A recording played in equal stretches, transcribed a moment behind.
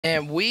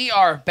And we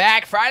are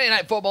back. Friday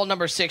Night Football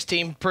number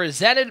 16,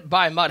 presented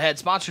by MutHead,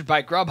 sponsored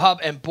by Grubhub.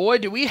 And boy,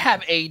 do we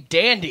have a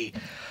dandy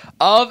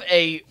of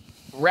a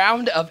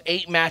round of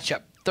 8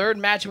 matchup. Third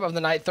matchup of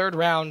the night, third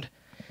round.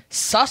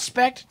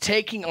 Suspect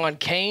taking on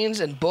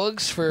Canes and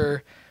Boogs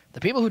for the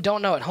people who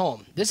don't know at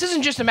home. This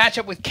isn't just a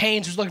matchup with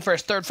Canes, who's looking for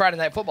his third Friday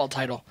Night Football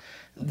title.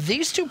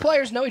 These two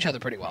players know each other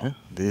pretty well. Yeah,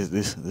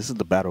 this is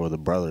the battle of the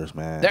brothers,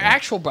 man. They're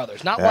actual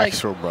brothers, not like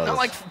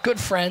good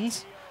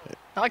friends,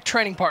 not like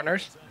training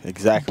partners.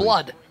 Exactly.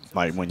 Blood.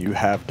 Like when you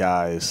have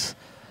guys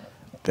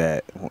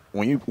that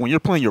when you're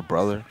playing your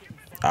brother,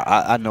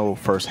 I know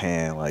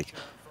firsthand. Like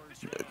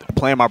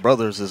playing my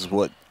brothers is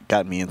what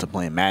got me into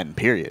playing Madden.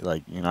 Period.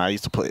 Like I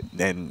used to play,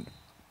 and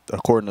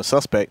according to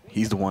Suspect,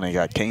 he's the one that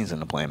got Canes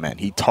into playing Madden.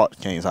 He taught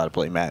Canes how to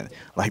play Madden.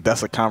 Like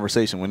that's a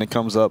conversation when it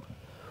comes up.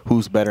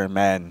 Who's better in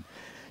Madden?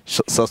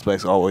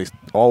 Suspects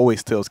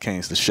always tells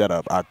Canes to shut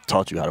up. I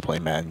taught you how to play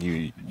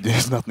Madden.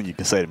 There's nothing you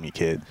can say to me,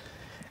 kid.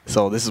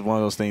 So this is one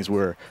of those things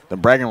where the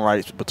bragging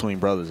rights between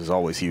brothers is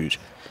always huge,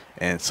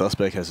 and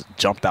Suspect has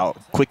jumped out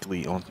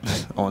quickly on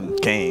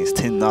Canes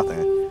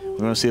 10-0. We're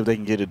gonna see if they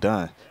can get it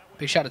done.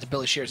 Big shout out to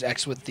Billy Shears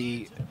X with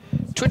the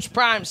Twitch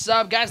Prime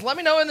sub. Guys, let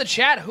me know in the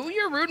chat who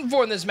you're rooting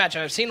for in this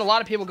matchup. I've seen a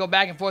lot of people go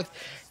back and forth.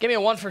 Give me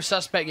a 1 for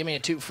Suspect. Give me a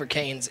 2 for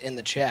Canes in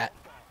the chat.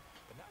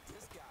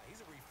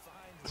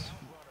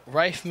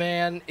 Rife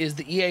Man, is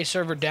the EA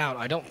server down?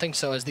 I don't think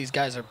so, as these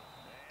guys are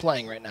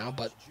playing right now,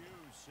 but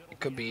it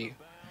could be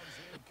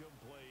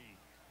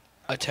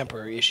a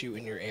temporary issue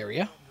in your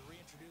area.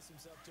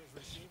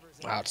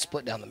 Wow, it's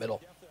split down the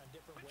middle.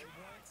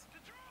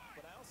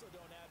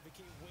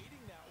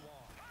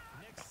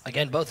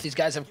 Again, both these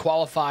guys have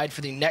qualified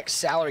for the next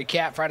salary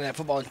cap Friday Night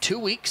Football in 2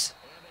 weeks,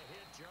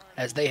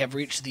 as they have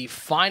reached the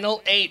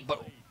final 8,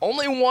 but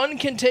only one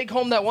can take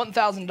home that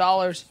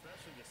 $1,000.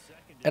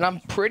 And I'm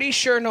pretty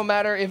sure no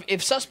matter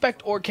if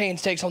Suspect or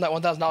Canes takes home that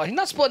 $1,000, he's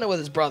not splitting it with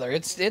his brother.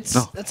 It's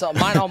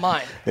mine all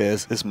mine. Yeah,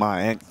 it's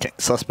mine. And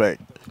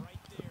Suspect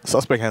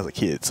has a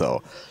kid,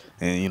 so,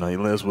 and he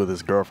lives with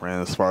his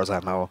girlfriend, as far as I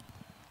know,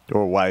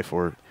 or wife,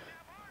 or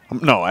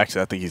no,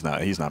 actually I think he's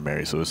not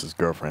married, so it's his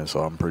girlfriend.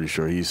 So I'm pretty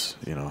sure he's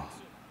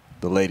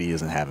the lady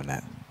isn't having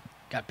that.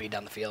 Got beat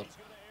down the field.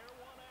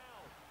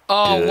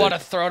 Oh, Good. What a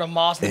throw to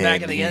Moss in the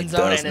back of the end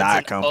zone, and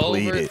it's an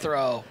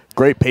overthrow.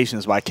 Great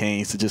patience by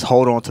Canes to just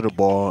hold on to the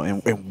ball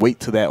and wait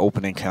till that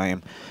opening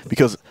came,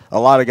 because a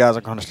lot of guys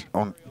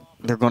are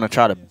they're gonna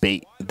try to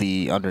bait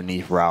the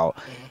underneath route,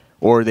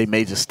 or they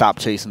may just stop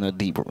chasing the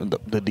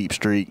deep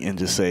streak and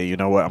just say, you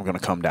know what, I'm gonna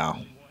come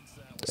down.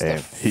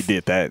 And he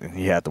did that, and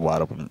he had the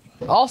wide open.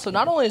 Also,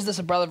 not only is this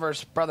a brother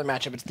versus brother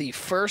matchup, it's the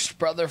first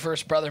brother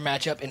versus brother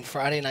matchup in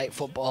Friday Night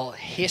Football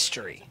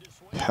history.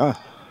 Huh.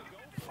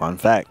 Fun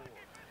fact.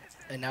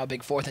 And now a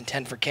big 4th and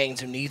 10 for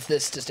Canes, who needs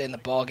this to stay in the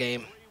ball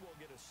game.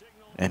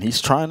 And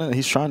he's trying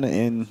to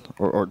end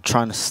or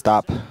trying to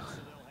stop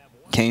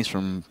Canes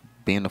from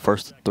being the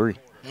first 3.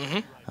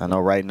 I know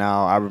right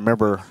now. I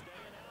remember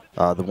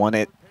the one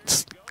that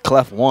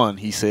Clef won.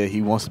 He said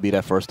he wants to be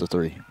that first to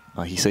 3.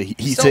 He said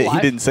he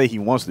didn't say he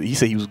wants to. He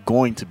said he was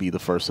going to be the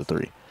first to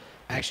 3.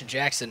 Action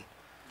Jackson,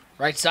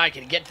 right side,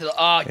 can he get to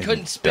the?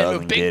 Couldn't spin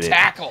with a big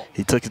tackle.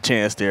 He took a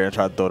chance there and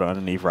tried to throw the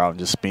underneath route and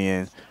just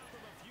spin.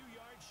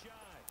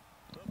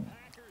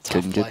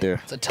 Couldn't get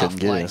there. It's a tough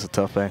play. It's a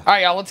tough play. All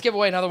right, y'all, let's give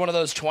away another one of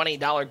those $20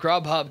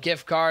 Grubhub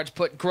gift cards.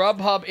 Put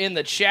Grubhub in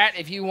the chat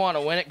if you want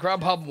to win it.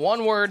 Grubhub,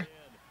 one word,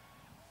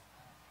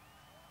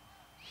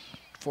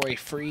 for a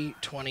free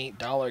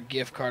 $20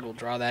 gift card. We'll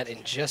draw that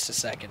in just a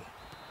second.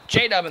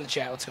 J-Dub in the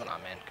chat. What's going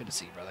on, man? Good to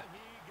see you, brother.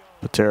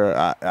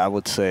 Patera, I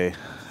would say,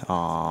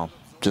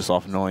 just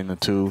off knowing the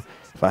two,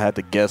 if I had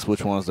to guess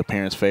which one's the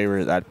parents'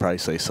 favorite, I'd probably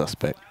say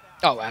Suspect.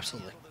 Oh,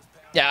 absolutely.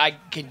 Yeah, I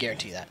can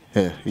guarantee that.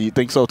 Yeah, you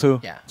think so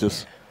too? Yeah.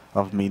 Just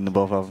off meeting the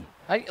both of them.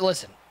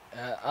 Listen,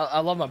 I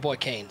love my boy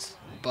Canes,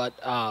 but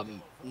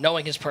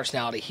knowing his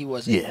personality, he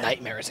was a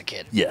nightmare as a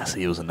kid. Yes,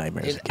 he was a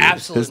nightmare as a kid.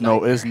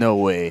 Absolutely. There's no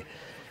way.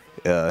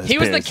 He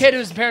was the kid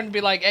whose parent would be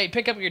like, "Hey,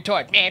 pick up your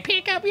toy." Man,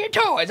 pick up your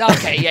toys.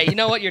 Okay, yeah, you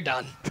know what? You're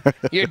done.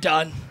 You're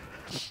done.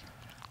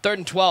 3rd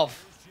and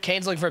 12.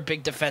 Canes looking for a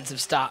big defensive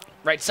stop.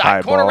 Right side,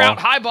 high corner ball. route,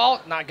 high ball.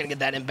 Not going to get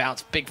that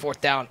inbounds. Big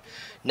 4th down.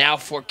 Now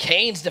for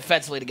Canes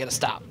defensively to get a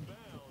stop.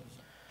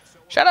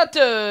 Shout out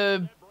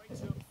to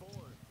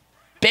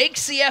Bake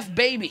CF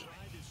Baby.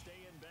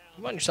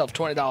 You won yourself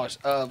 $20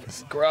 of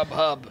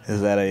Grubhub.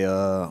 Is that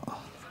a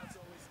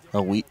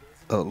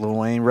Lil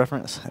Wayne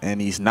reference?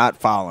 And he's not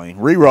following.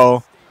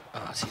 Reroll.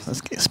 Let's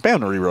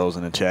spam the rerolls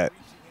in the chat.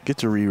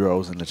 Get your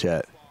rerolls in the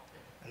chat.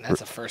 And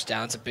that's a first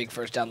down. It's a big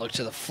first down. Look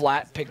to the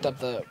flat. Picked up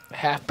the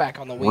halfback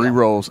on the wheel.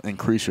 Rerolls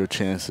increase your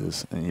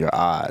chances and your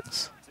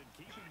odds.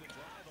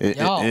 It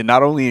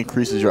not only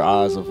increases your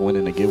odds of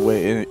winning the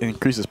giveaway, it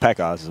increases pack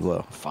odds as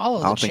well.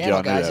 Follow the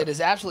channel, guys. It is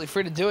absolutely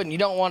free to do it, and you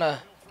don't want to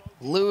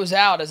lose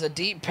out as a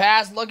deep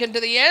pass looking to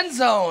the end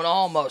zone.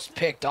 Almost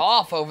picked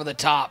off over the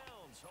top.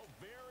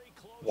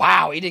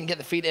 Wow, he didn't get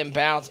the feet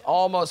inbounds.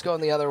 Almost going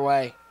the other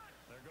way.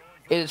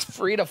 It is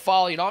free to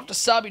follow. You don't have to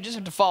sub. You just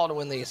have to follow to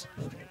win these.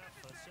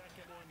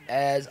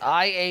 as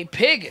IA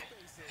Pig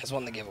has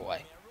won the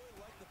giveaway.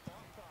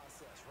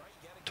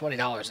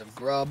 $20 of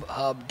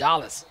Grubhub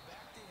dollars.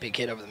 Big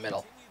hit over the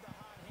middle.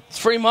 It's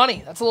free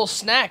money. That's a little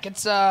snack.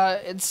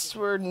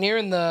 We're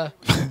nearing the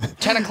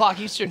 10 o'clock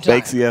Eastern time.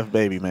 Bake CF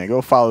baby, man.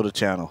 Go follow the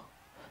channel.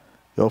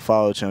 Go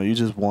follow the channel. You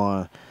just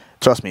won.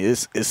 Trust me,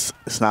 it's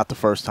not the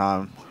first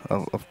time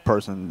of a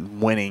person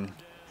winning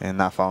and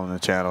not following the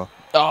channel.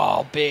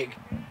 Oh, big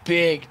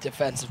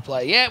defensive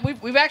play. Yeah,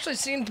 we've actually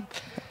seen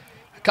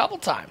a couple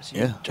times.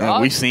 Yeah,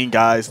 and we've seen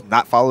guys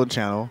not follow the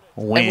channel,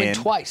 win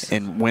twice.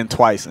 And win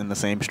twice in the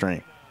same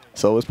stream.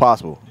 So it's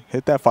possible.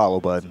 Hit that follow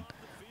button.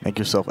 Make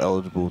yourself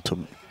eligible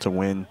to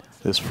win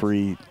this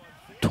free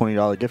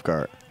 $20 gift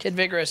card. Kid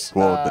Vigorous.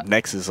 Well, the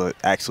next is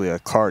actually a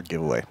card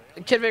giveaway.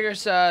 Kid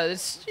Vigorous,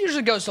 this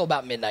usually goes till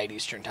about midnight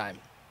Eastern time.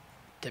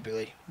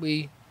 Typically,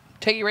 we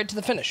take you right to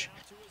the finish.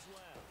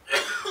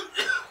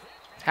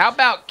 How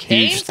about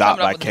Canes? Huge stop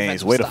by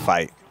Canes. Way to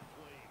fight.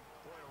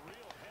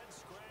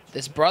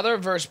 This brother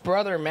versus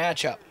brother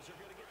matchup.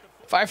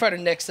 Firefighter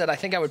Nick said, I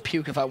think I would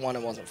puke if I won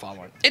and wasn't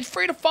following. It's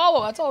free to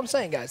follow. That's all I'm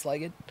saying, guys.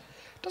 Like, it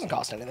doesn't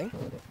cost anything.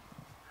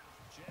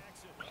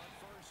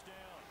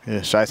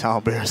 Yeah,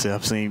 Chi-Town Bear said,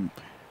 I've seen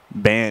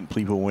banned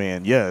people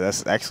win. Yeah,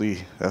 that's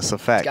a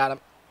fact. Got him.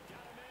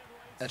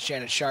 That's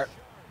Shannon Sharp.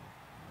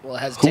 Well,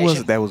 hesitation. Who was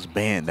it that was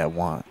banned that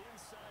won?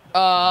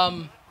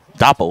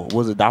 Doppel.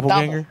 Was it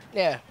Doppelganger? Doppel.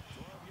 Yeah.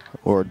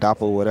 Or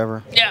Doppel,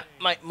 whatever? Yeah,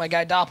 my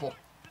guy Doppel,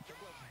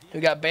 who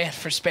got banned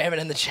for spamming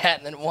in the chat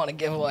and then won a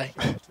giveaway.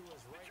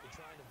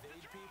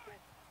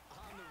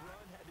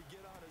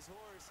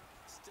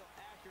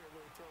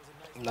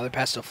 Another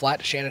pass to flat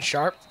to Shannon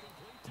Sharp.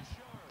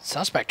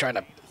 Suspect trying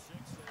to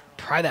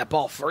pry that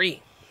ball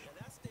free.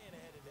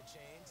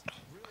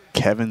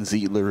 Kevin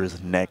Zietler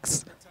is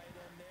next.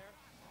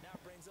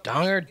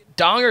 Donger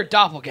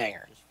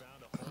Doppelganger.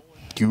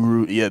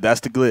 Guru, yeah, that's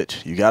the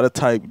glitch. You gotta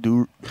type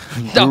Guru.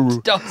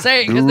 Don't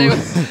say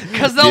it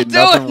because they'll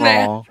do it,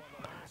 man. Wrong.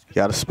 You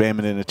gotta spam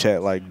it in the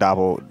chat like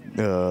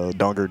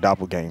Donger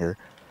Doppelganger.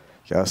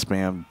 You gotta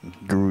spam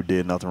Guru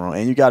did nothing wrong,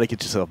 and you gotta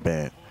get yourself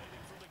banned.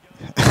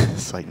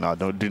 It's like no,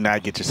 do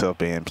not get yourself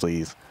banned,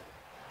 please.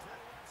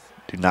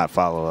 Do not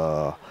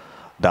follow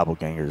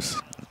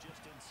doppelgangers.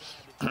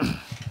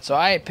 So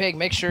I Pig,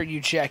 make sure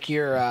you check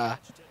your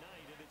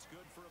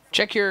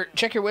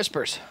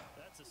whispers.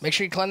 Make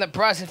sure you claim that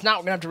prize. If not,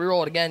 we're gonna have to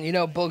reroll it again. You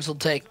know, Boogs will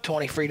take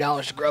 $20 free to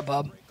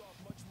Grubhub.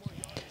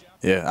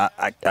 Yeah,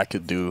 I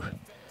could do.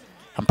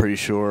 I'm pretty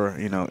sure.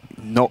 You know,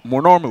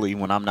 more normally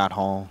when I'm not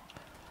home,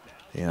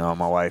 you know,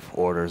 my wife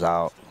orders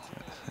out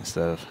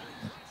instead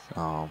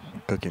of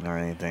cooking or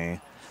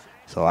anything.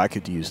 So I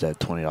could use that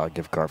 $20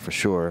 gift card for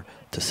sure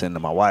to send to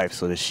my wife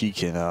so that she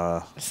can.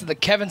 This is the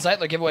Kevin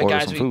Zeitler giveaway,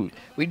 guys. Some food.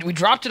 We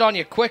dropped it on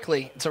you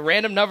quickly. It's a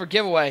random number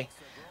giveaway,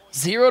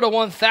 0 to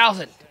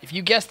 1,000. If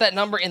you guess that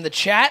number in the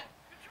chat,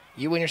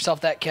 you win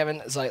yourself that Kevin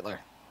Zeitler.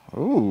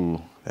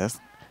 Ooh, that's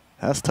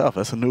tough.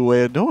 That's a new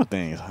way of doing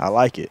things. I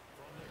like it.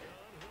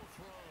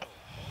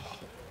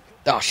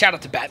 Oh, shout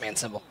out to Batman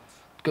Symbol.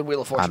 Good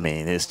Wheel of Fortune. I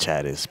mean, this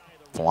chat is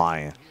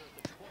flying.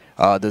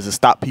 Does it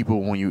stop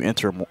people when you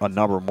enter a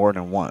number more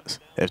than once?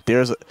 If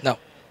there's a no.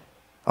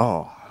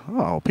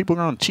 Oh, people are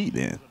gonna cheat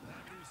then.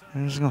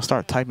 They're just gonna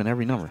start typing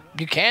every number.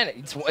 You can.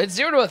 It's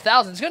 0 to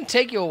 1,000. It's gonna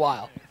take you a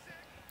while.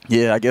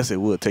 Yeah, I guess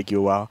it would take you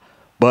a while.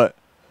 But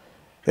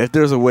if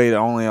there's a way to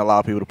only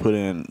allow people to put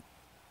in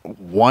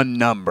one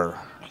number,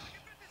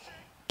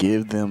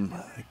 give them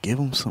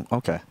some.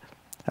 Okay,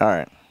 all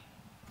right.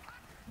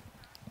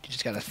 You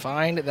just gotta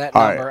find that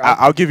all number. Right,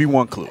 I'll give you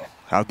one clue.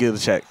 I'll give the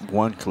chat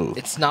one clue.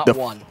 It's not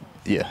one.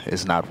 Yeah,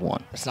 it's not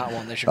one. It's not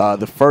one.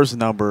 The first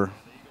number.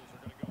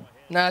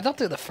 Nah, don't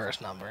do the first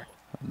number.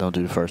 Don't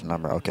do the first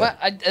number. Okay. Well,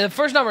 the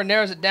first number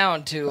narrows it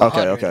down to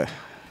 100. Okay.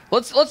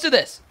 Let's do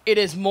this. It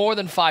is more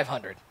than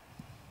 500.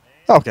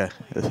 Okay,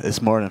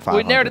 it's more than 500.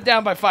 We narrowed it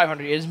down by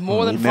 500. It is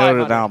more than 500. We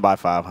narrowed it down by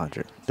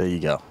 500. There you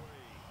go.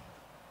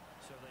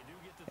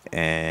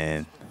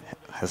 And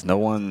has no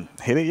one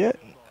hit it yet?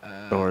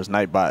 Or is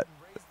Nightbot?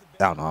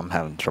 I don't know. I'm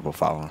having trouble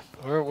following.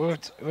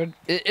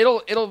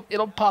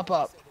 It'll pop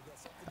up.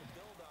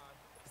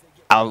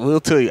 I will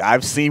tell you,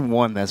 I've seen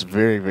one that's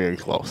very, very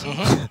close.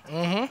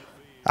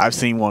 I've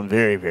seen one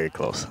very, very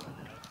close.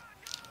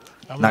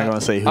 I'm not going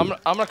to say who. I'm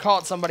going to call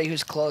it somebody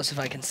who's close if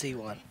I can see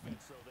one.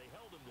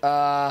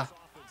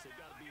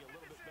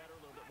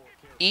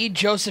 E.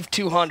 Joseph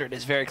 200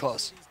 is very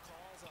close.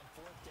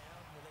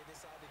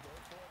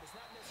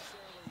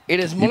 It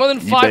is more than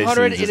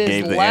 500. It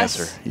is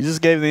less. You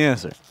just gave the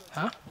answer.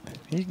 Huh?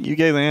 You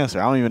gave the answer.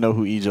 I don't even know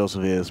who E.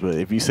 Joseph is, but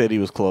if you said he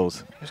was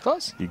close, he was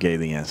close. You gave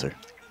the answer.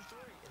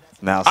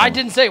 Now I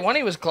didn't say when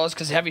he was close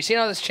because have you seen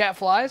how this chat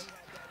flies?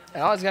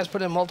 And all these guys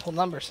put in multiple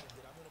numbers.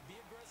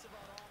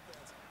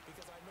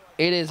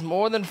 It is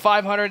more than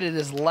 500. It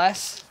is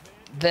less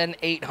than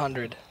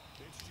 800.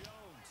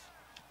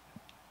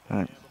 All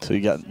right. So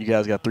you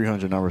guys got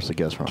 300 numbers to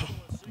guess from.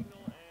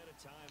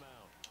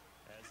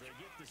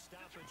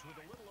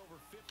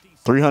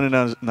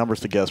 300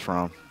 numbers to guess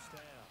from.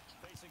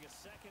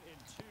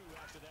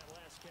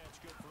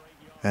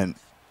 And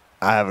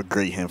I have a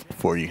great hint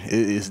for you. It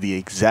is the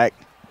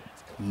exact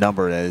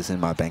number that is in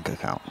my bank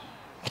account.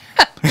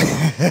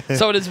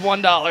 So it is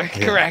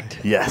 $1, correct?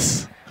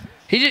 Yes.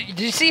 Did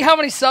you see how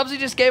many subs he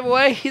just gave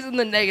away? He's in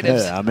the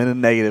negatives. Yeah, I'm in the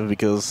negative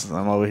because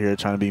I'm over here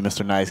trying to be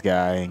Mr. Nice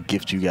Guy and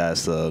gift you guys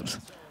subs.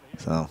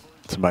 So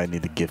somebody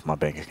need to gift my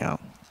bank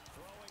account.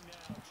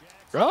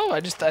 Oh,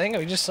 I think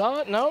I just saw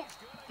it. No.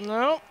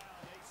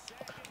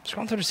 Just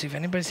going through to see if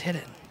anybody's hit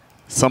it.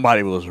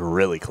 Somebody was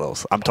really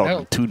close. I'm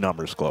talking 2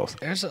 numbers close.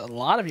 There's a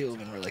lot of you who've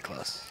been really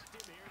close.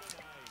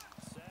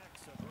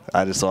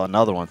 I just saw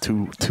another one,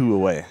 two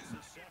away.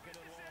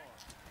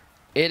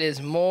 It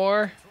is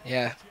more.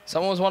 Yeah,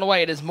 someone was one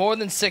away. It is more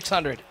than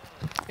 600.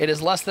 It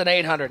is less than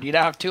 800. You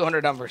now have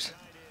 200 numbers.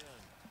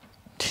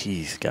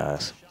 Jeez,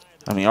 guys.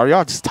 I mean, are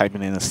y'all just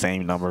typing in the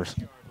same numbers?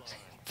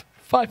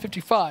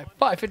 555.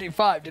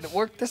 555. Did it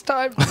work this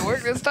time? Did it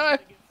work this time?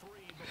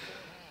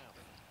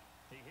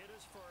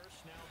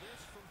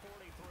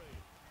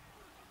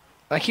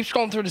 I keep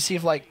scrolling through to see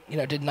if, like,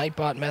 did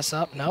Nightbot mess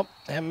up? Nope,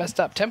 they haven't messed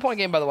up. 10-point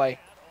game, by the way.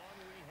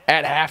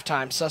 At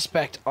halftime,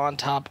 suspect on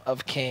top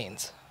of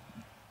Canes.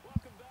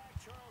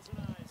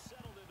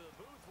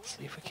 Let's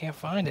see if we can't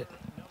find it.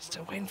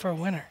 Still waiting for a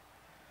winner.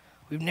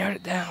 We've narrowed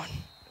it down.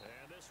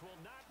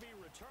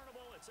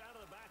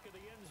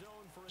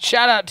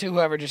 Shout out to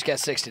whoever just got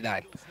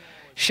 69.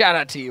 Shout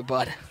out to you,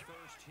 bud.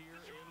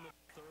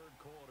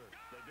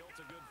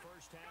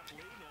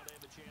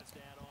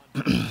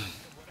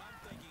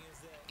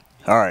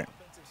 All right.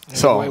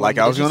 So, like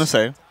I was going to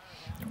say,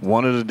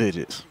 one of the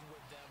digits.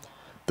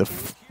 You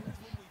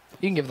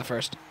can give the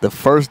first. The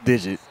first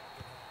digit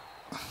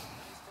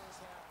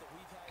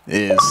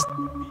is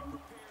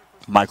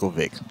Michael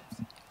Vick.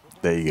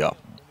 There you go.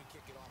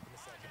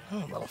 Oh, a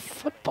little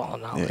football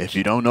knowledge. Yeah, if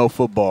you don't know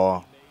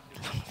football.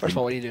 First of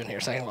all, what are you doing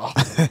here? Second of all.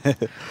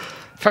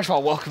 First of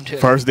all, welcome to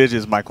it. First digit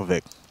is Michael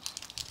Vick.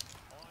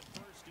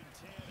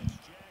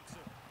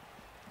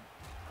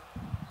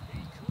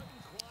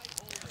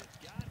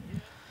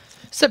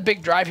 It's a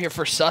big drive here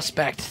for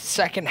suspect.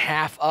 Second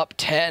half up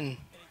 10.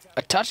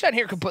 A touchdown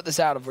here could put this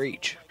out of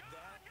reach.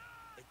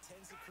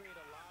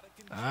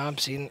 I'm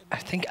seeing. I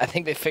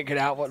think they figured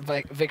out what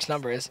Vic's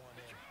number is.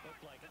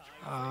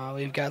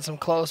 We've got some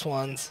close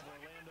ones.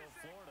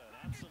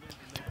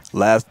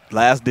 Last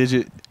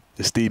digit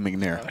is Steve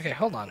McNair. Okay,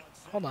 hold on.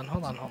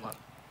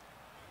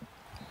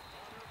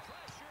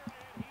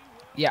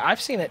 Yeah,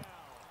 I've seen it.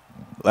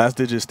 Last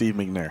digit is Steve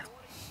McNair.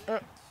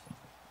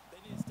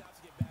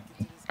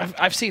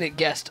 I've seen it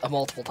guessed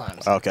multiple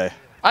times. Okay.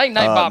 I think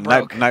Nightbot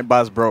broke.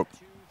 Nightbot's broke.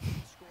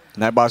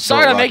 Nightbot's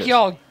Sorry broke. to make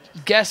y'all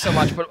guess so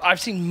much, but I've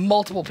seen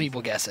multiple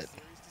people guess it.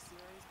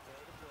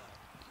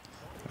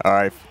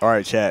 All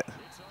right, chat.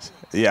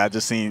 Yeah, I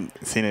just seen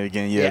it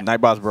again. Yeah,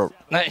 Nightbot's broke.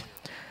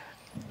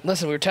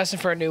 Listen, we were testing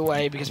for a new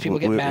way because people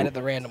get mad at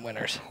the random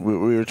winners. We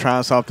were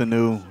trying something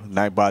new.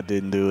 Nightbot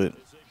didn't do it.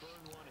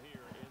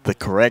 The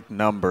correct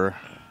number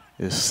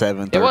is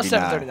 739. It was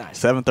 739.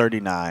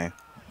 739.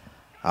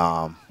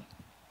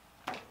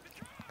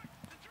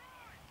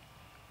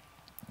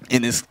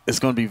 And it's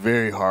going to be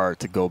very hard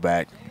to go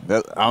back.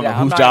 I don't know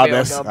whose job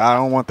that's. I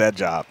don't want that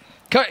job.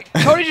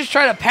 Cody just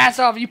tried to pass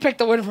off. You picked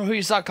the winner from who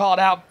you saw call it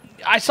out.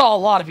 I saw a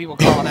lot of people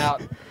call it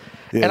out,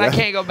 and I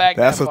can't go back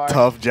that far. That's a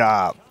tough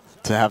job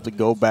to have to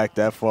go back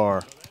that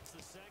far.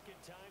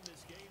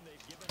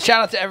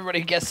 Shout out to everybody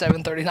who guessed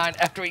 739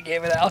 after we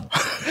gave it out.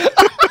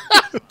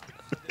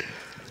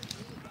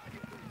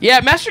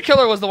 Yeah, Master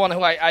Killer was the one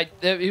who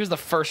he was the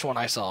first one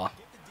I saw.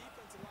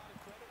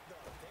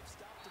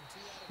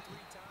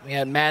 We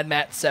had Mad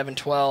Matt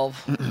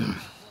 712.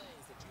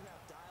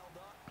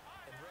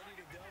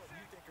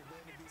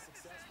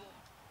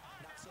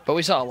 But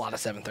we saw a lot of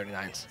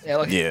 739s.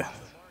 Yeah.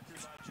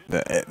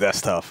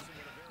 That's tough.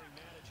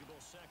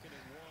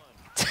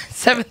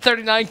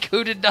 739,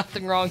 Koo did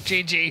nothing wrong,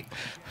 GG.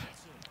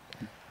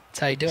 That's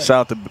how you do it.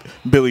 Shout out to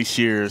Billy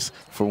Shears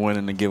for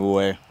winning the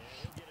giveaway.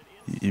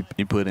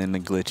 You put in the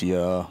glitchy.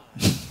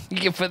 You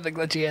can put the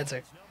glitchy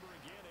answer.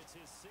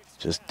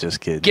 Just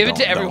kidding. Give it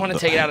to everyone and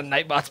take it out of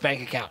Nightbot's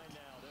bank account.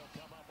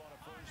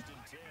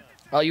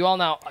 Well, you all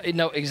now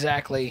know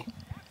exactly.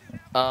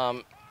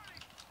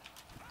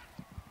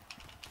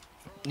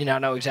 You now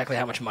know exactly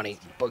how much money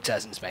Books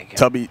has in his bank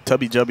account.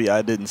 Tubby Jubby,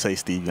 I didn't say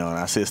Steve Young.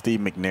 I said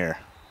Steve McNair.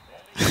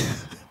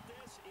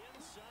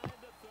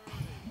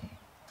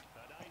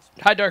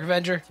 Hi, Dark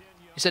Avenger.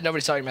 You said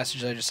nobody saw your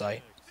message. I just saw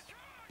you.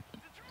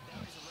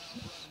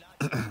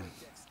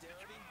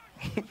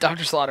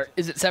 Dr. Slaughter,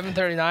 is it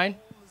 739?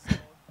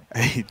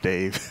 Hey,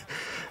 Dave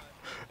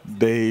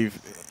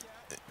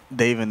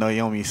and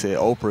Naomi said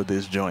Oprah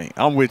this joint.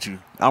 I'm with you.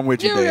 You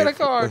Dave. get a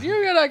card.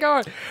 You get a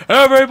card.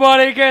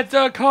 Everybody gets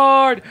a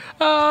card.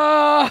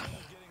 Yeah,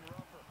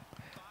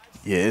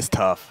 it's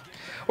tough.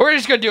 We're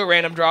just going to do a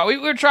random draw. We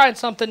were trying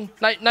something.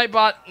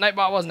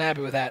 Nightbot wasn't happy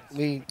with that.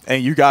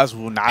 And you guys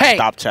will not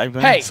stop checking.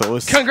 Hey, so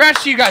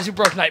congrats to you guys who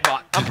broke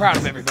Nightbot. I'm proud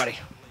of everybody.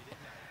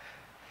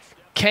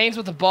 Canes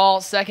with the ball,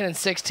 2nd and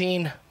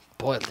 16.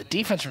 Boy, the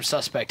defense from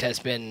Suspect has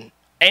been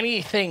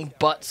anything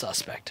but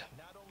suspect.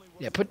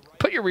 Yeah,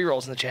 put your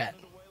rerolls in the chat.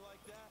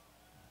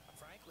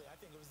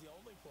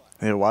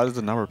 Yeah, why does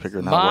the number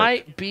picker not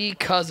My work? B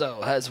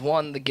Cuzzo has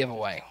won the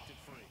giveaway.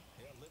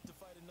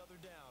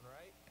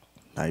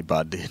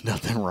 Nightbot did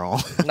nothing wrong.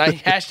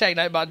 Hashtag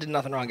Nightbot did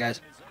nothing wrong, guys.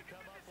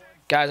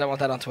 Guys, I want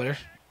that on Twitter.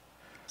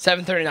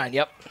 739,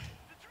 yep.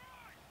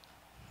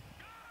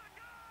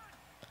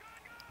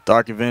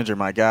 Dark Avenger,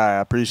 my guy,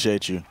 I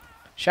appreciate you.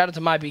 Shout out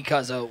to my B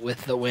Cuzzo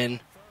with the win.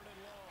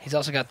 He's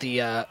also got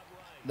the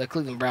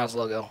Cleveland Browns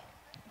logo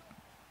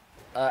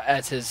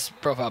as his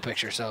profile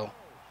picture, so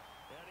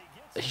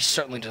he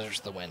certainly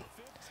deserves the win.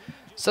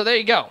 So there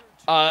you go.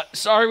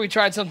 Sorry we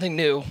tried something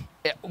new.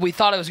 We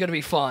thought it was going to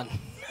be fun.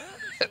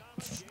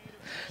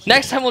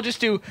 Next time we'll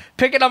just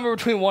pick a number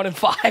between 1 and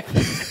 5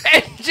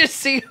 and just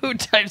see who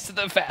types it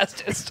the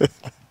fastest.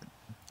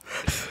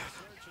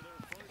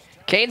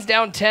 Kane's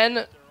down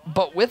 10,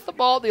 but with the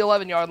ball at the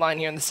 11-yard line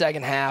here in the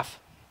second half.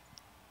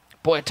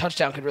 Boy, a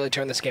touchdown could really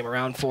turn this game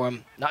around for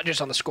him. Not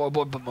just on the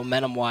scoreboard, but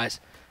momentum-wise. He's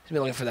going to be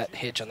looking for that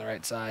hitch on the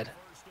right side.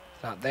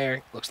 Not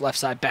there. Looks left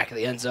side, back of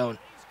the end zone.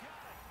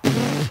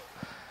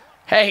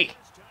 Hey,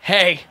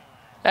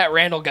 that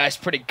Randall guy's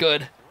pretty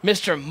good.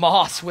 Mr.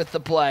 Moss with the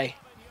play.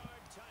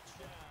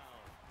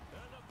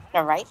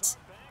 All right.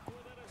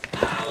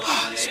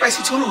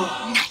 Spicy tuna roll.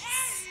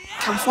 Nice.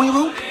 California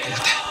roll.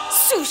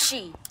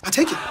 Sushi. I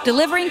take it.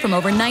 Delivering from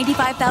over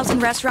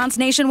 95,000 restaurants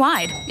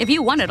nationwide. If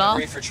you want it all,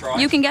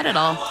 you can get it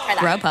all.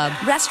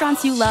 Grubhub.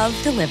 Restaurants you love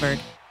delivered.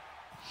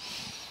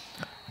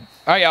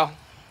 All right,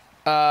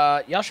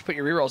 y'all. Y'all should put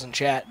your rerolls in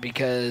chat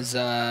because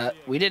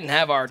we didn't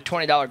have our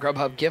 $20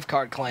 Grubhub gift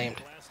card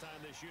claimed.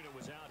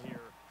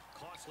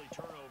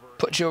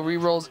 Put your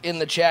rerolls in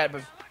the chat,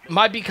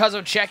 but because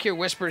of check your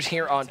whispers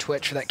here on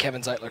Twitch for that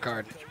Kevin Zeitler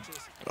card.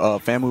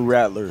 Famu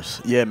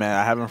Rattlers. Yeah, man,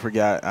 I haven't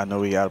forgot. I know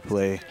we got to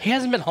play. He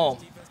hasn't been home.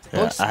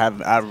 Yeah,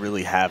 I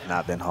really have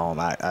not been home.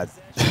 I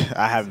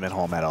haven't been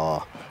home at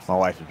all. My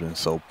wife has been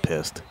so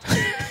pissed.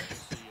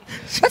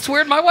 That's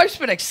weird. My wife's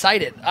been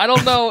excited. I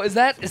don't know. Is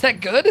that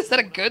good? Is that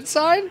a good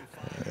sign?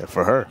 Yeah,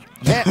 for her.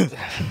 Yeah.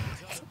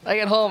 I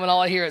get home and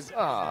all I hear is,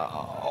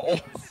 oh.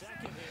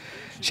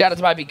 Shout out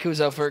to my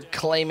Kuzo for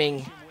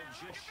claiming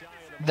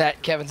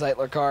that Kevin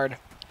Zeitler card.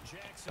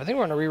 I think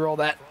we're going to re-roll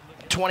that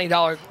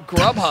 $20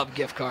 Grubhub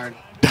gift card.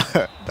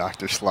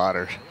 Dr.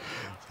 Slaughter.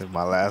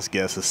 My last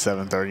guess is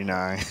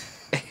 739.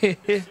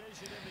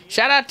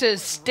 Shout out to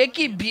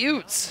Sticky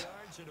Buttes.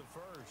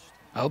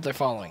 I hope they're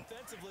following.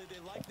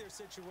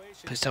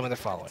 Please tell me they're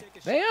following.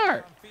 They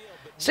are.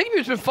 Sticky Buttes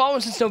has been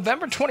following since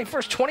November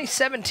 21st,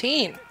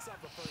 2017.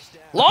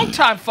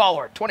 Long-time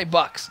follower, 20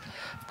 bucks.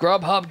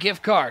 Grubhub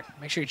gift card.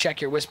 Make sure you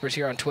check your whispers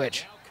here on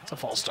Twitch. It's a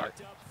false start.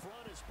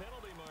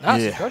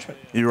 Nice encouragement.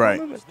 You're right.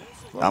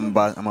 I'm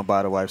gonna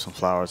buy the wife some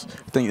flowers.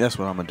 I think that's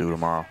what I'm gonna do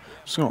tomorrow.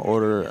 Just gonna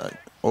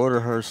order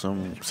her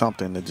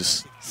something to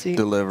just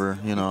deliver.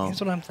 You know. That's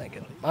what I'm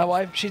thinking. My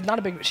wife, she's not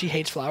a big. She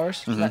hates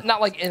flowers.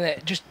 Not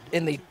like just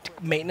in the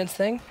maintenance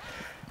thing.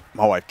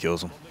 My wife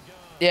kills them.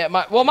 Yeah.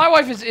 My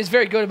wife is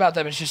very good about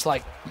them. It's just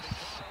like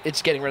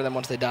it's getting rid of them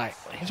once they die.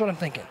 Here's what I'm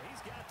thinking.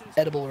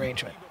 Edible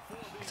arrangement.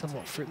 Some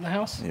little fruit in the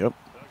house. Yep.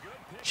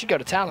 She'd go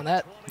to town on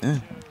that. Yeah.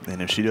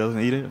 And if she doesn't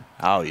eat it,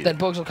 I'll eat it. Then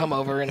Bugs will come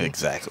over and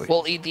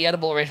we'll eat the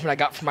edible arrangement I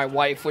got from my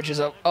wife, which is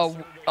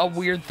a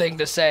weird thing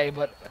to say,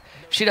 but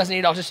if she doesn't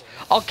eat it,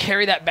 I'll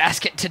carry that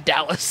basket to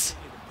Dallas.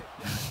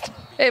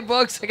 Hey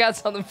Bugs, I got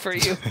something for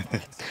you.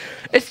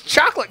 It's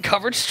chocolate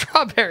covered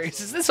strawberries.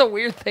 Is this a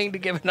weird thing to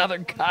give another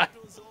guy?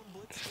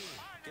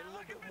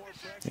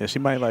 Yeah, she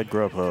might like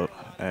Grubhub.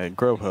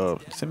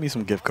 Grubhub, send me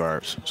some gift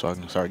cards so I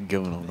can start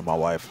giving them to my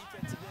wife.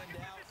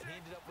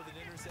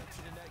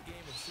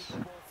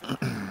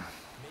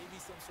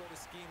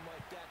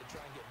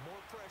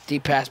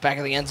 Deep pass back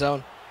in the end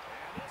zone.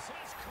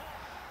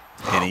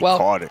 And he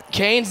caught it.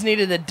 Canes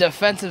needed a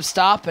defensive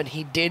stop, and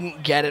he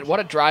didn't get it. What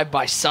a drive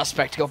by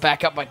Suspect to go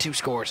back up by 2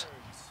 scores.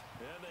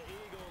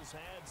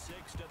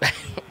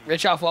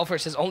 Rich Off Welfare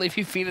says, only if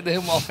you feed it to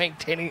him while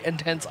maintaining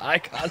intense eye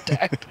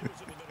contact.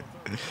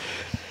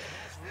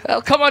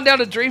 Well, come on down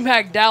to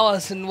DreamHack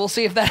Dallas, and we'll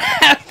see if that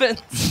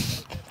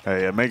happens.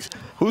 Hey,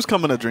 who's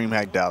coming to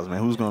DreamHack Dallas, man?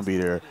 Who's going to be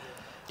there?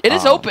 It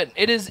is open.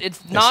 It's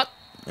not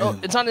an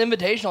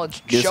invitational.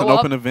 It's an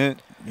open event.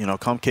 You know,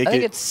 come kick it. I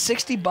think it's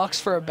 $60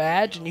 for a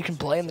badge, and you can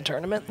play in the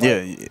tournament.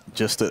 Yeah,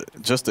 just to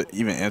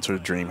even enter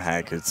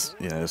DreamHack, it's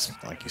it's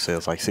like you said,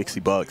 it's like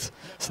 $60.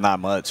 It's not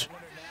much.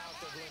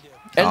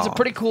 And it's a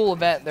pretty cool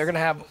event. They're gonna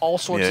have all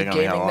sorts of gaming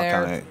there. Yeah, they're gonna have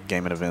all kind of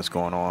gaming events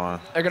going on.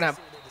 They're gonna have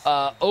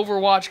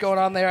Overwatch going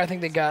on there. I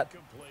think they got.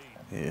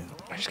 Yeah.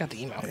 I just got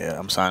the email. Yeah,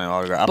 I'm signing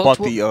autographs. I bought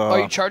the. Are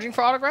you charging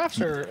for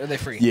autographs or are they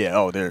free? Yeah.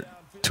 Oh, they're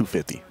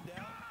 $250.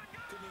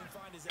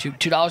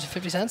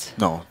 $2.50?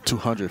 No,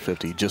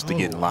 $250 just to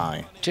get in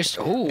line.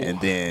 And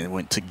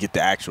then to get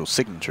the actual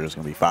signature is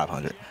gonna be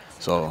 $500.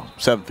 So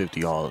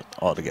 $750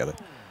 all together.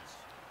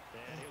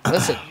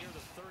 Listen,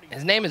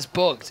 his name is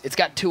Boogs. It's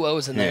got 2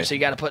 O's in there, so you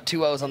got to put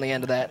 2 O's on the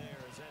end of that.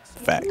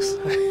 Facts.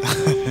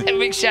 And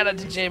big shout out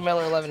to Jay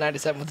Miller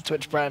 1197 with the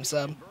Twitch Prime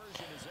sub.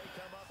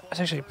 I was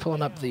actually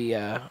pulling up the.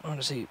 I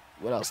want to see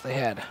what else they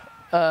had.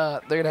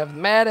 They're going to have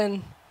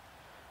Madden.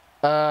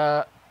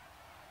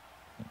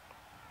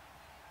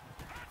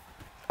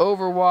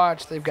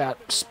 Overwatch. They've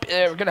got.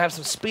 We're going to have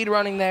some speed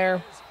running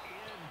there.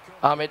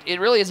 It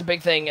really is a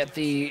big thing at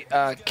the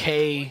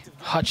K.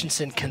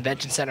 Hutchinson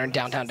Convention Center in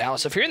downtown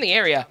Dallas. So if you're in the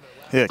area,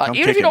 Yeah,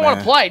 even if you don't want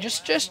to play,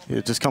 just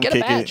come get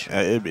kick a badge.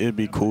 it. It'd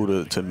be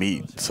cool to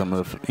meet some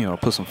of the,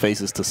 put some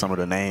faces to some of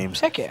the names.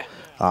 Heck yeah.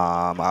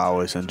 I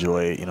always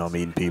enjoy,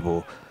 meeting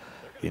people.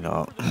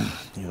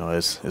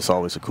 It's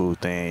always a cool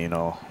thing.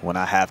 When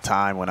I have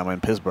time, when I'm in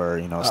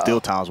Pittsburgh,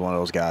 Steel Town's one of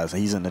those guys.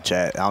 He's in the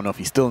chat. I don't know if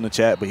he's still in the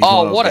chat, but he's one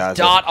of those what guys. A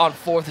dot on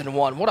 4th and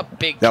 1. What a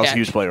big That catch. was a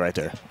huge play right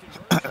there.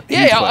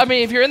 Yeah, I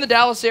mean, if you're in the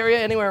Dallas area,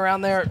 anywhere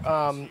around there,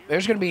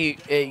 there's going to be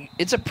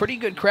it's a pretty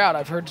good crowd.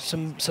 I've heard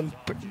some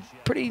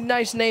pretty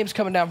nice names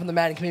coming down from the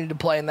Madden community to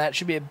play in that.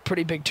 Should be a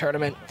pretty big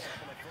tournament.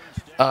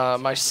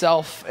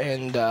 Myself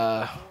and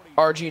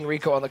RG and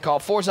Rico on the call.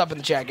 4's up in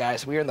the chat,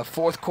 guys. We are in the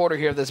 4th quarter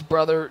here of this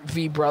brother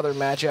v. brother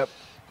matchup.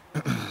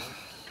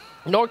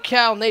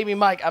 NorCal Navy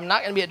Mike, I'm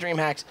not going to be at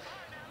DreamHacks,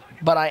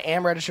 but I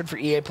am registered for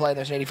EA Play.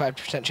 There's an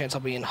 85% chance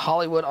I'll be in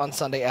Hollywood on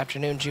Sunday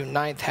afternoon, June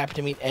 9th. Happy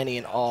to meet any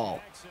and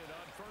all.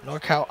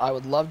 NorCal, I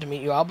would love to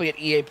meet you. I'll be at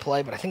EA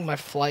Play, but I think my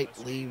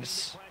flight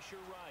leaves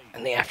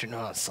in the afternoon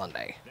on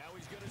Sunday.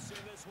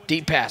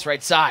 Deep pass,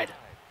 right side.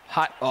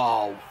 Hot.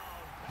 Oh.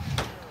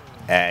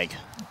 Ag.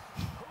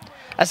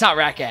 That's not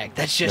rack ag.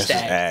 That's just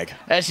ag.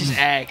 That's just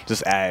ag.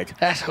 Just ag.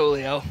 That's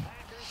Julio.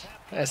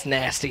 That's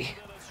nasty.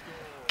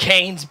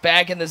 Kane's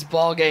back in this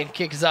ball game.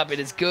 Kicks up. It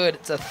is good.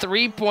 It's a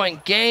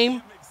 3-point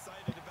game.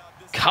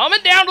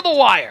 Coming down to the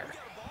wire.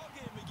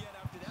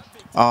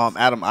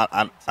 Adam,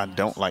 I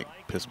don't like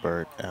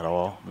Pittsburgh at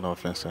all. No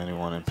offense to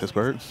anyone in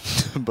Pittsburgh,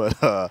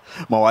 but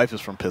my wife is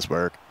from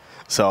Pittsburgh,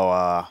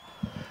 so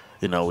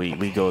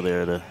we go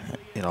there to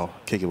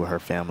kick it with her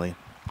family.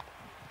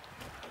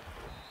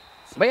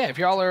 But yeah, if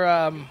y'all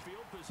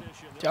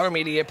are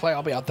media play,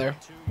 I'll be out there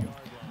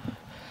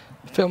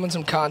filming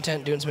some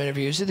content, doing some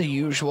interviews, the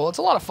usual. It's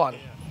a lot of fun.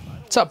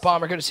 What's up,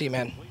 Bomber? Good to see you,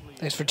 man.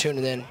 Thanks for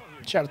tuning in.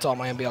 Shout out to all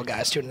my NBL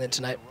guys tuning in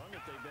tonight.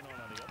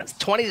 It's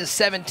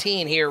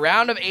 20-17 here.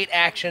 Round of 8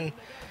 action.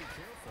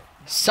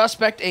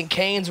 Suspect and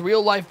Kane's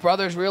real-life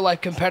brothers, real-life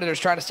competitors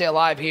trying to stay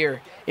alive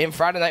here in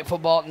Friday Night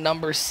Football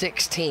number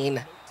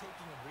 16.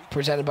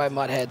 Presented by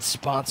MutHead,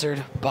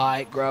 sponsored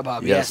by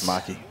Grubhub. Yes,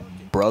 Maki.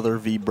 Brother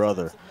v.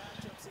 brother.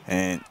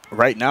 And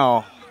right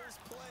now,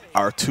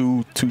 our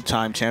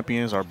two-time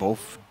champions are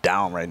both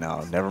down right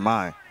now. Never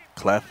mind.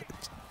 Clef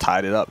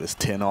tied it up. It's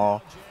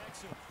 10-all.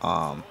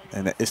 And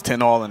it's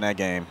 10-all in that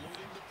game.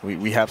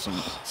 We have some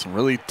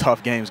really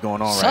tough games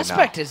going on right now.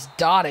 Suspect is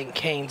dotting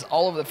Canes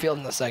all over the field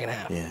in the second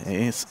half. Yeah,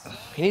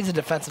 he needs a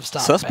defensive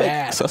stop.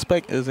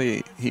 Suspect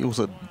he was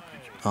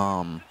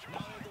a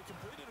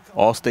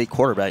all-state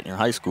quarterback in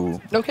high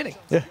school. No kidding.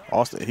 Yeah,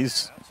 all-state.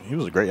 He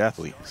was a great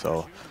athlete.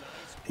 So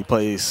he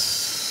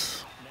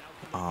plays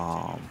in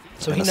a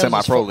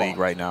semi-pro league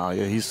right now.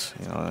 Yeah,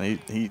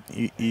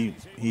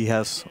 he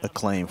has a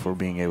claim for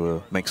being able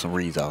to make some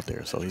reads out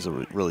there. So he's a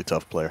really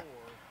tough player.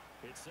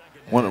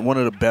 One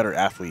of the better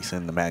athletes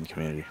in the Madden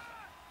community.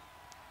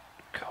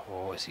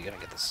 Oh, is he going to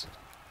get this?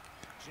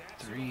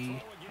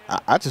 3.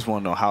 I just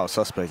want to know how a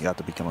Suspect got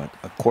to become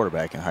a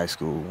quarterback in high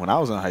school. When I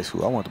was in high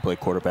school, I wanted to play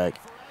quarterback,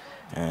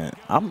 and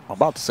I'm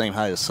about the same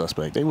height as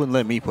Suspect. They wouldn't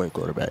let me play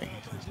quarterback.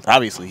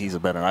 Obviously, he's a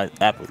better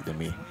athlete than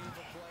me.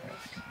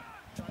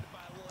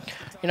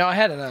 I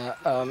had an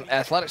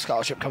athletic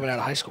scholarship coming out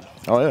of high school.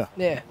 Oh, yeah?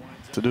 Yeah.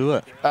 To do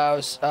what? I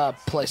was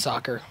play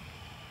soccer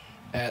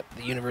at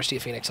the University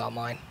of Phoenix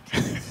Online.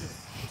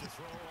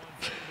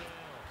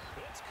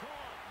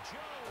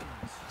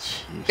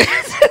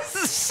 This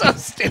is so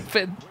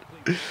stupid.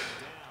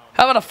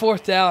 How about a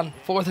 4th down?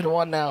 4th and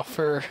 1 now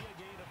for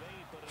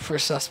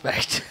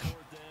Suspect.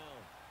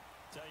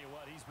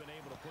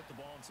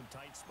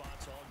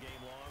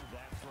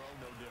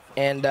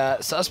 And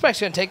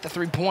Suspect's going to take the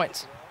 3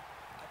 points.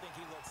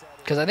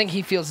 Because I think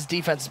he feels his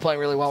defense is playing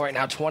really well right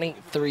now.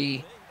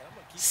 23-17.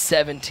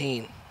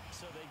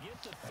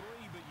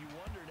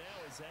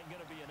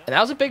 And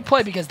that was a big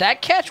play because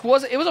that catch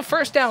was a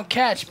first down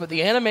catch, but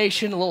the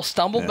animation, a little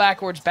stumble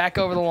backwards, back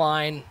over the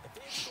line.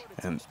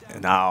 And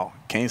now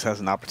Canes has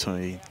an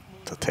opportunity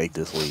to take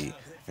this lead.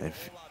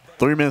 If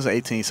 3 minutes and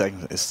 18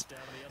 seconds,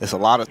 it's a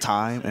lot of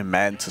time in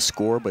Madden to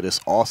score, but it's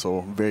also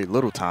very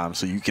little time.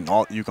 So you can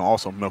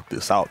also milk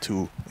this out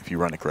too if you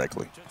run it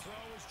correctly.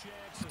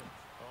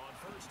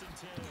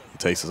 He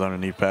takes his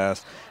underneath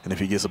pass, and if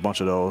he gets a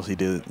bunch of those, he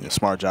did a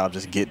smart job.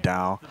 Just get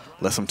down,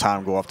 let some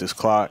time go off this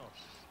clock.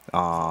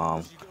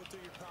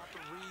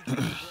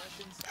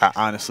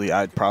 Honestly,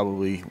 I'd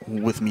probably,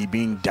 with me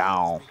being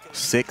down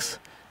 6,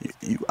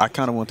 I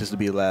kind of want this to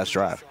be the last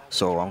drive.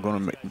 So I'm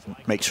going to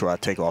make sure I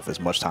take off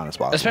as much time as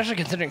possible. Especially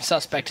considering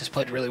Suspect has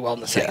played really well in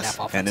the second half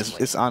offensively.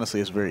 And it's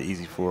honestly, it's very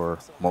easy for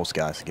most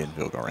guys to get in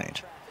field goal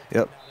range.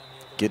 Yep.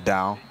 Get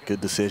down.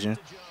 Good decision.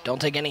 Don't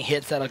take any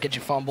hits that'll get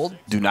you fumbled.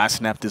 Do not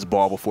snap this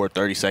ball before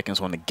 30 seconds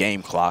on the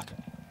game clock.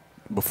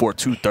 Before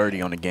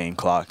 2:30 on the game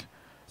clock.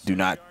 Do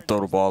not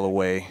throw the ball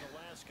away.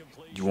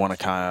 you want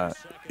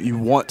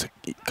to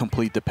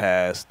complete the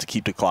pass to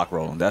keep the clock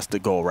rolling. That's the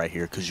goal right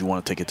here because you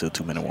want to take it to a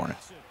 2-minute warning.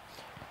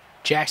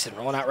 Jackson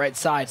rolling out right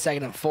side,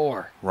 2nd and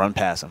 4. Run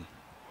past him.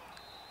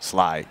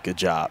 Slide. Good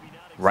job.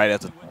 Right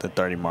at the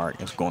 30 mark.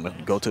 It's going to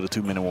go to the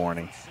 2-minute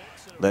warning.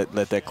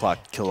 Let that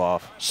clock kill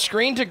off.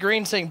 Screen to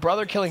Green saying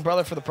brother killing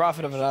brother for the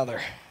profit of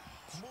another.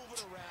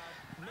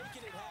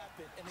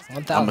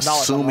 I'm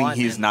assuming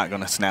he's not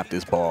going to snap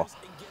this ball.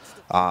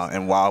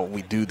 And while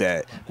we do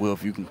that, Will,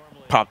 if you can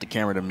pop the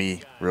camera to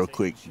me real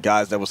quick.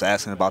 Guys that was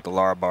asking about the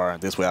Lara bar,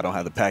 this way I don't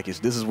have the package.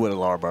 This is what a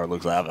Lara bar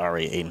looks like. I've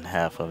already eaten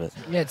half of it.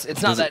 Yeah,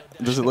 it's not that.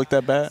 Does it look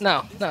that bad?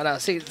 No.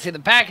 See, the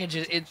package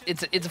is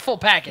it's a full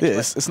package. Yeah,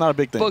 it's not a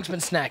big thing. Boog's been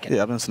snacking.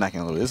 Yeah, I've been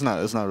snacking a little bit. It's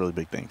not a really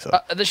big thing. So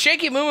the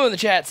Shaky Moo in the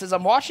chat says,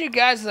 I'm watching you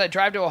guys as I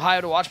drive to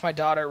Ohio to watch my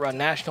daughter run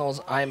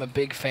nationals. I am a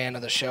big fan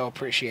of the show.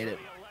 Appreciate it.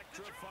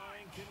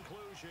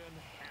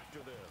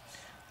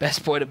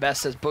 Best boy to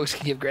best says Books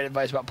can give great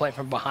advice about playing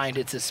from behind.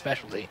 It's his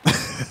specialty.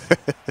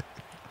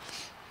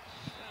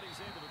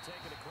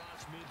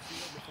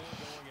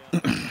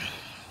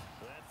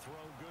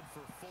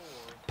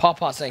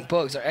 Pawpaw saying,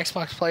 Boogs, are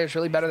Xbox players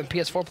really better than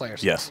PS4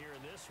 players? Yes.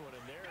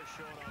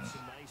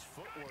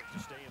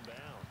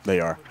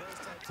 They are.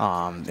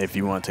 If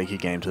you want to take your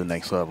game to the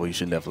next level, you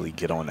should definitely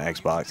get on the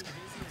Xbox.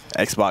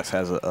 Xbox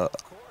has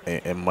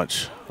a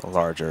much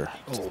larger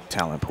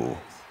talent pool.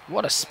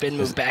 What a spin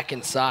move back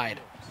inside.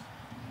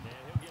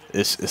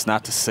 It's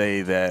not to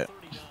say that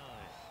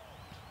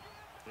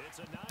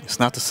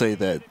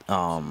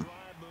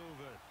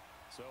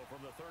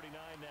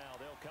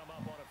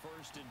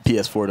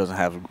PS4 doesn't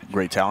have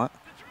great talent,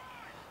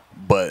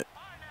 but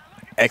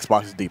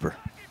Xbox is deeper.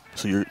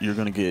 So you're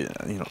going to get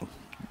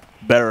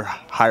better,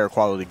 higher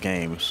quality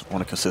games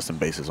on a consistent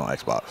basis on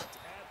Xbox.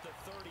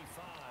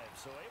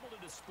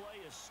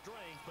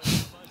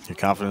 Your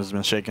confidence has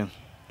been shaken?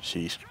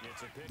 Sheesh.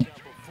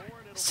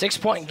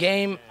 6-point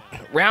game,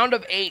 round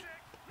of 8.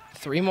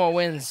 3 more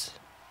wins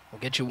will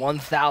get you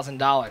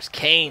 $1,000.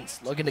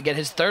 Canes looking to get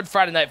his 3rd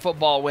Friday Night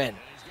Football win.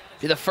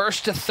 Be the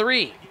first to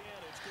 3.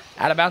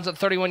 Out of bounds at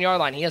the 31-yard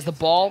line. He has the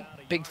ball.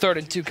 Big 3rd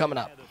and 2 coming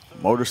up.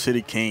 Motor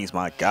City Kings,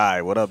 my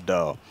guy. What up,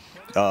 dog?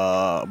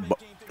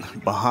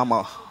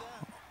 Bahama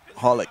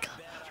Holic.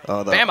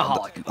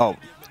 Bamaholic. Oh,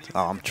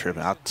 I'm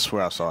tripping. I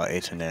swear I saw an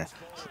H in there.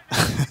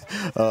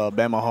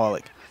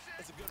 Bamaholic.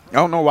 I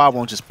don't know why I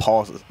won't just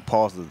pause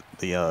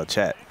the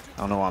chat.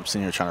 I don't know why I'm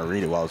sitting here trying to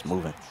read it while it's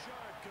moving.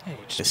 Hey,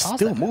 it's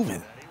still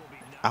moving.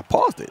 I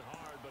paused it.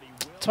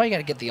 That's why you got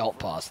to get the alt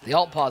pause. The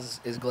alt pause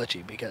is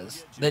glitchy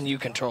because then you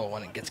control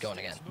when it gets going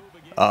again.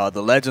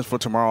 The legends for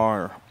tomorrow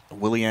are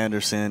Willie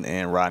Anderson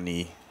and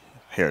Rodney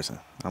Harrison.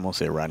 I'm going to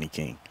say Rodney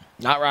King.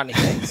 Not Rodney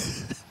King.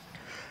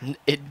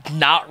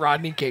 Not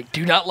Rodney King.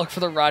 Do not look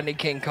for the Rodney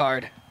King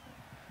card.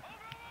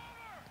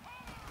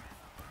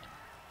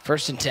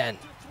 1st and 10.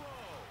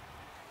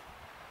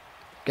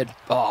 Good.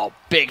 Oh,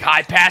 big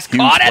high pass. Huge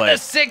Caught play. at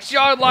the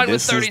 6-yard line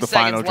with 30 seconds left. This is the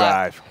final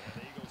drive.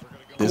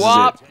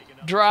 Guap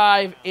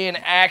drive in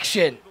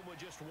action.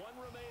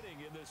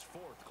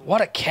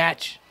 What a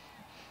catch.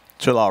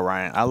 Chill out,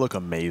 Ryan. I look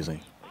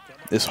amazing.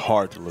 It's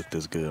hard to look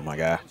this good, my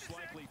guy.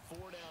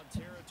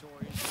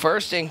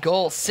 1st and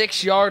goal,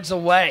 6 yards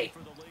away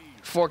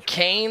for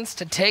Canes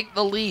to take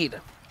the lead.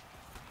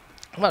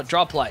 How about a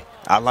draw play?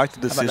 I like the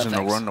decision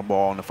to run the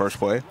ball in the first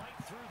play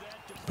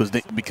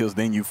because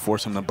then you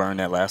force him to burn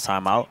that last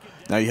time out.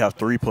 Now you have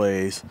 3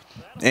 plays,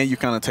 and you're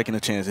kind of taking a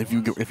chance. If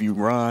you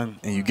run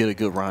and you get a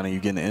good run and you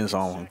get in the end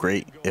zone,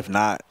 great. If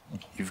not,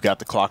 you've got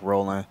the clock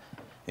rolling,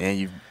 and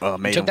you've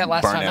made him burn that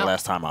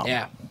last time out.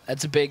 Yeah,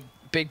 that's a big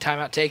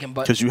timeout taken.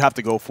 Because you have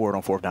to go for it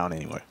on 4th down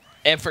anyway.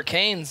 And for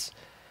Canes,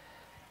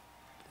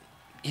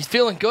 he's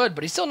feeling good,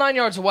 but he's still 9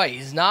 yards away.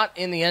 He's not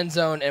in the end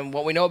zone, and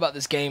what we know about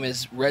this game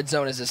is red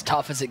zone is as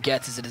tough as it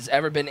gets as it has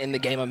ever been in the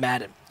game of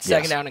Madden.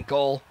 2nd down and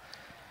goal.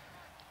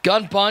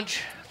 Gun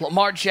bunch.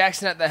 Lamar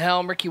Jackson at the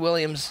helm. Ricky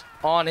Williams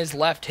on his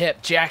left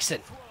hip.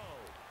 Jackson.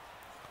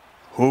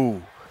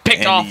 Who?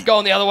 Picked off,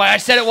 going the other way. I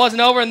said it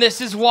wasn't over, and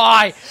this is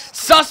why.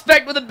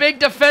 Suspect with a big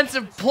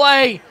defensive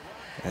play.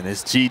 And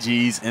it's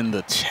GG's in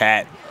the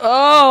chat.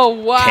 Oh,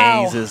 wow.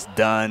 Canes is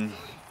done.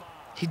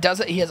 He does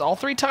it. He has all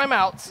 3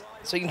 timeouts,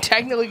 so he can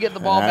technically get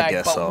the ball back.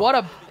 Guess but so. what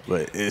a...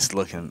 But it's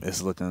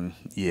looking.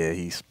 Yeah,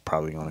 he's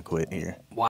probably going to quit here. Wow.